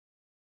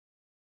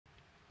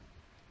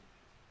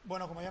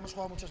Given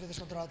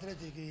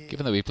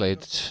that we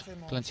played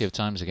plenty of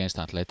times against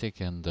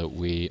Athletic and that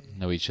we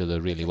know each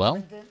other really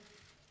well,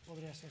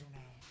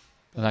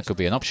 that could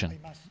be an option.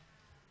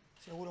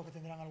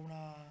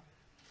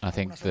 I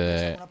think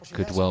there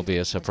could well be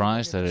a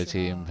surprise. They're a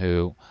team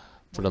who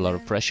put a lot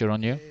of pressure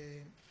on you.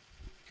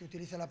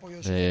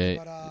 They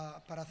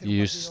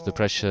use the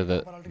pressure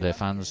that their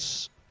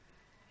fans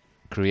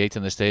create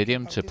in the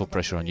stadium to put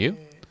pressure on you.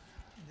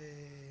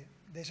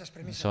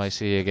 So I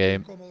see a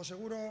game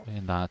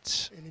in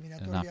that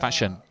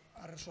fashion.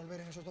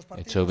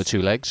 It's over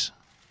 2 legs.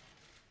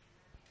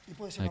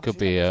 It could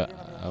be a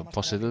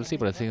possibility,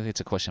 but I think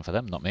it's a question for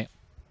them, not me.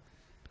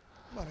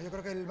 I think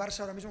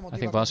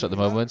Barça at the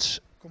moment,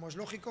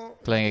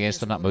 playing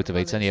against them, that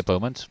motivates any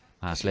opponent.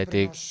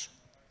 Athletic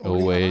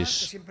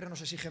always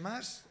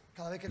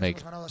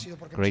make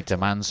great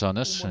demands on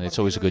us, and it's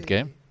always a good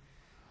game.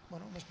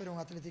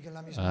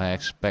 I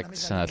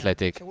expect an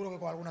Athletic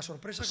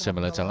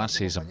similar to last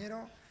season.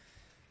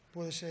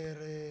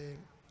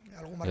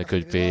 There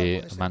could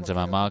be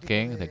man-to-man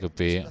marking, there could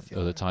be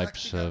other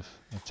types of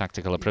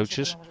tactical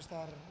approaches.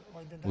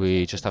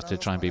 We just have to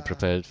try and be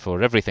prepared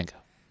for everything.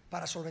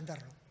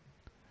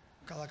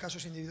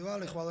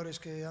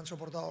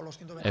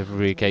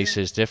 Every case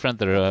is different.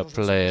 There are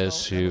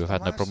players who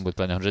had no problem with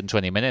playing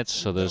 120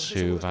 minutes, others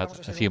who've had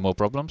a few more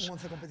problems.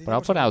 But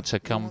I'll put out a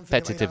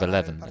competitive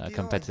 11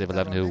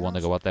 who want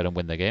to go out there and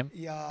win the game.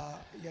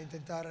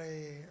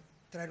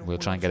 We'll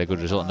try and get a good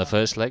result in the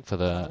first leg for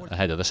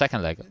ahead of the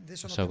second leg.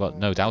 So I've got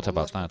no doubt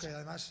about that.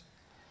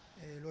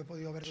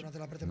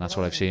 And that's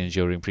what I've seen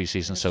during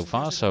pre-season so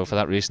far. So for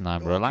that reason,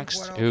 I'm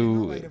relaxed.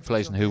 Who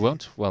plays and who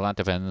won't? Well, that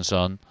depends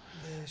on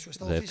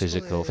the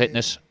physical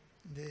fitness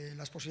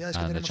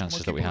and the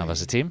chances that we have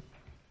as a team.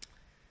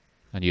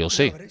 And you'll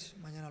see.